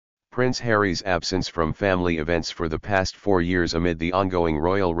Prince Harry's absence from family events for the past 4 years amid the ongoing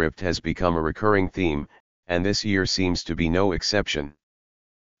royal rift has become a recurring theme, and this year seems to be no exception.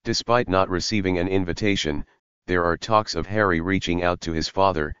 Despite not receiving an invitation, there are talks of Harry reaching out to his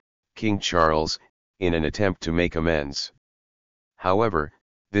father, King Charles, in an attempt to make amends. However,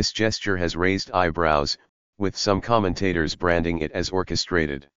 this gesture has raised eyebrows, with some commentators branding it as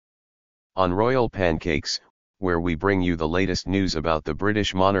orchestrated. On Royal Pancakes, where we bring you the latest news about the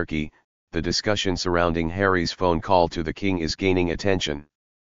British monarchy, the discussion surrounding Harry's phone call to the King is gaining attention.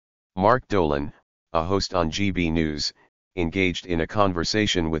 Mark Dolan, a host on GB News, engaged in a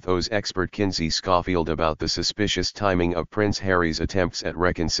conversation with Oz expert Kinsey Scoffield about the suspicious timing of Prince Harry's attempts at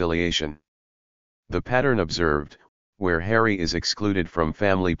reconciliation. The pattern observed, where Harry is excluded from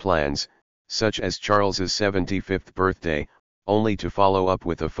family plans, such as Charles's 75th birthday, only to follow up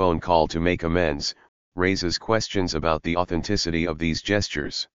with a phone call to make amends, raises questions about the authenticity of these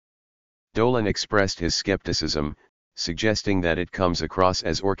gestures. Dolan expressed his skepticism, suggesting that it comes across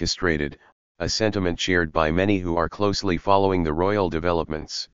as orchestrated, a sentiment shared by many who are closely following the royal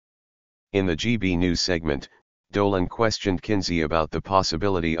developments. In the GB News segment, Dolan questioned Kinsey about the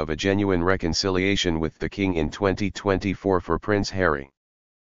possibility of a genuine reconciliation with the King in 2024 for Prince Harry.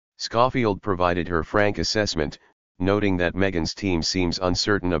 Scoffield provided her frank assessment, noting that Meghan's team seems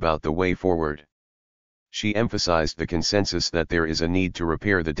uncertain about the way forward. She emphasized the consensus that there is a need to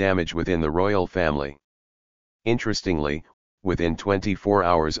repair the damage within the royal family. Interestingly, within 24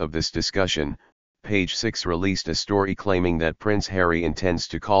 hours of this discussion, Page 6 released a story claiming that Prince Harry intends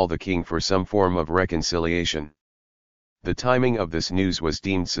to call the King for some form of reconciliation. The timing of this news was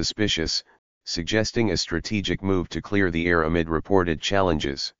deemed suspicious, suggesting a strategic move to clear the air amid reported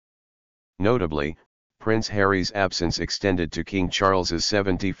challenges. Notably, Prince Harry's absence extended to King Charles's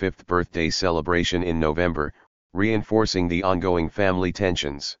 75th birthday celebration in November, reinforcing the ongoing family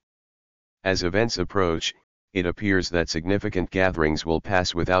tensions. As events approach, it appears that significant gatherings will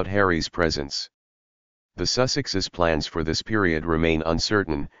pass without Harry's presence. The Sussexes' plans for this period remain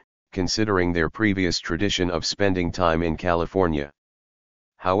uncertain, considering their previous tradition of spending time in California.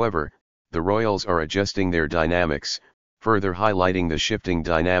 However, the royals are adjusting their dynamics, further highlighting the shifting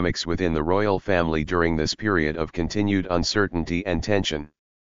dynamics within the royal family during this period of continued uncertainty and tension.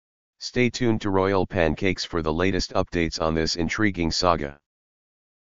 Stay tuned to Royal Pancakes for the latest updates on this intriguing saga.